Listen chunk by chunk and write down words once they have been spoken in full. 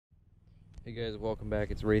Hey guys, welcome back.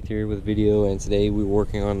 It's Wraith here with a video, and today we're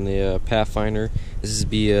working on the Pathfinder. This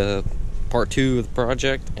is part 2 of the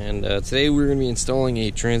project, and today we're going to be installing a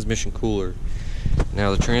transmission cooler.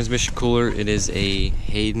 Now the transmission cooler, it is a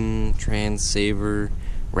HAYDEN TRANSAVER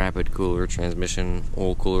rapid cooler, transmission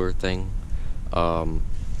oil cooler thing.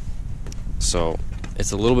 So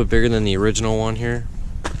it's a little bit bigger than the original one here.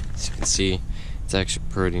 As you can see, it's actually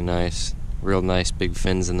pretty nice. Real nice big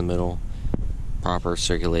fins in the middle. Proper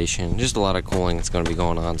circulation, just a lot of cooling that's going to be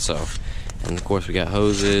going on. So, and of course we got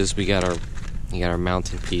hoses, we got our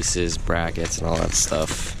mounting pieces, brackets, and all that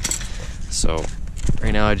stuff. So right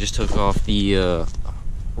now I just took off the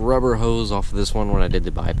rubber hose off of this one when I did the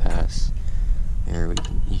bypass. There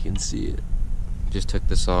you can see it. Just took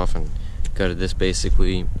this off and gutted this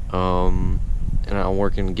basically, and I'm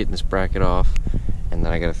working getting this bracket off, and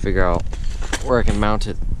then I got to figure out where I can mount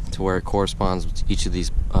it to where it corresponds with each of these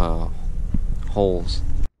holes.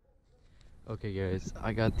 Okay guys,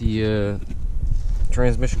 I got the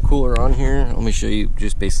transmission cooler on here. Let me show you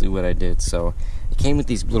just basically what I did. So it came with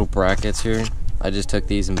these little brackets here. I just took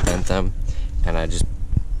these and bent them, and I just,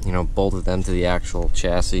 you know, bolted them to the actual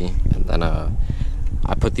chassis, and then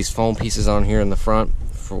I put these foam pieces on here in the front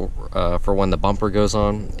for when the bumper goes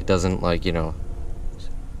on. It doesn't, like, you know,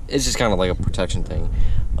 it's just kind of like a protection thing.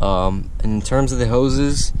 And in terms of the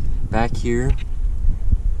hoses back here,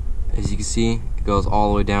 as you can see, it goes all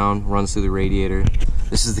the way down, runs through the radiator.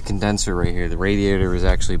 This is the condenser right here. The radiator is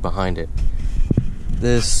actually behind it.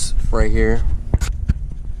 This right here,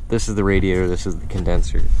 this is the radiator, this is the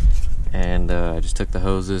condenser. And I just took the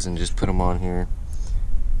hoses and just put them on here,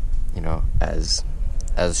 you know, as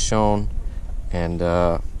shown. And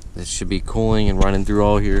this should be cooling and running through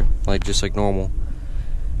all here, just like normal.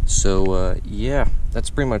 So yeah, that's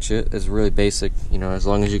pretty much it. It's really basic, you know, as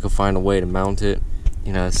long as you can find a way to mount it.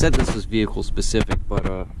 You know, I said this was vehicle specific, but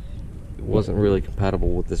it wasn't really compatible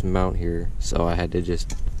with this mount here, so I had to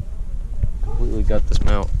just completely gut this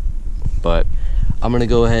mount. But I'm gonna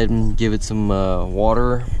go ahead and give it some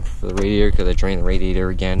water for the radiator, because I drained the radiator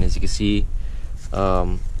again. As you can see,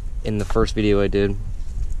 in the first video I did,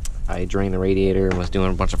 I drained the radiator and was doing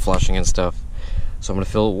a bunch of flushing and stuff. So I'm gonna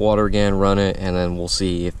fill it with water again, run it, and then we'll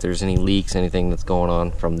see if there's any leaks, anything that's going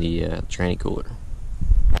on from the Tranny cooler.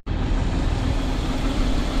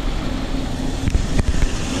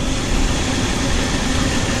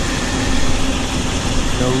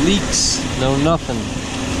 No leaks, no nothing.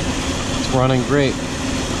 It's running great.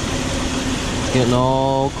 It's getting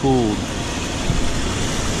all cooled.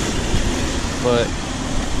 But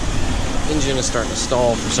engine is starting to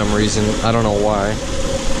stall for some reason. I don't know why.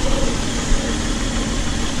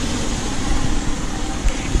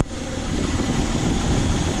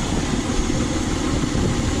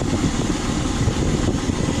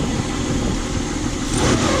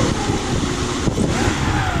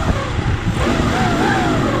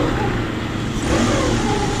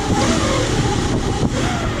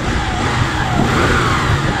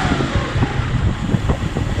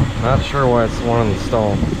 Not sure why it's wanting to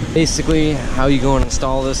install. Basically, how you go and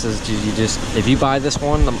install this is you just, if you buy this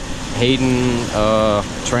one, the HAYDEN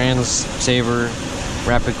TRANSAVER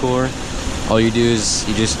rapid cooler, all you do is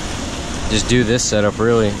you just do this setup.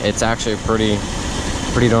 Really, it's actually pretty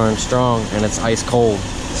darn strong, and it's ice cold.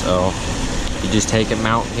 So you just take a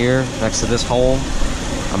mount here next to this hole,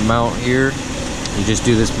 a mount here. You just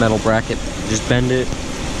do this metal bracket, just bend it,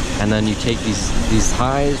 and then you take these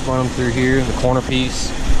ties, run them through here, the corner piece.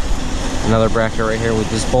 Another bracket right here with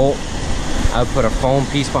this bolt. I would put a foam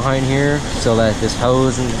piece behind here so that this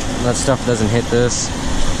hose and that stuff doesn't hit this.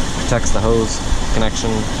 Protects the hose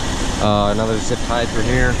connection. Another zip tie through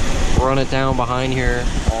here. Run it down behind here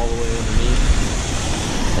all the way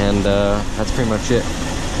underneath. And that's pretty much it.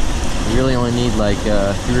 You really only need like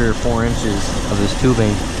 3 or 4 inches of this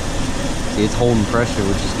tubing. See, it's holding pressure,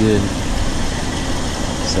 which is good.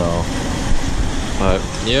 So, but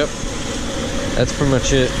yep, that's pretty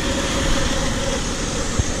much it.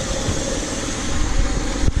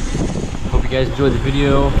 Hope you guys enjoyed the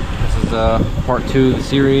video. This is part 2 of the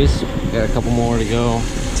series. Got a couple more to go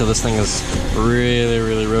until this thing is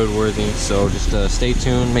really roadworthy. So just stay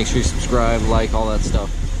tuned. Make sure you subscribe, like, all that stuff.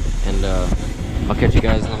 And I'll catch you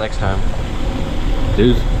guys in the next time.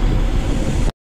 Deuce.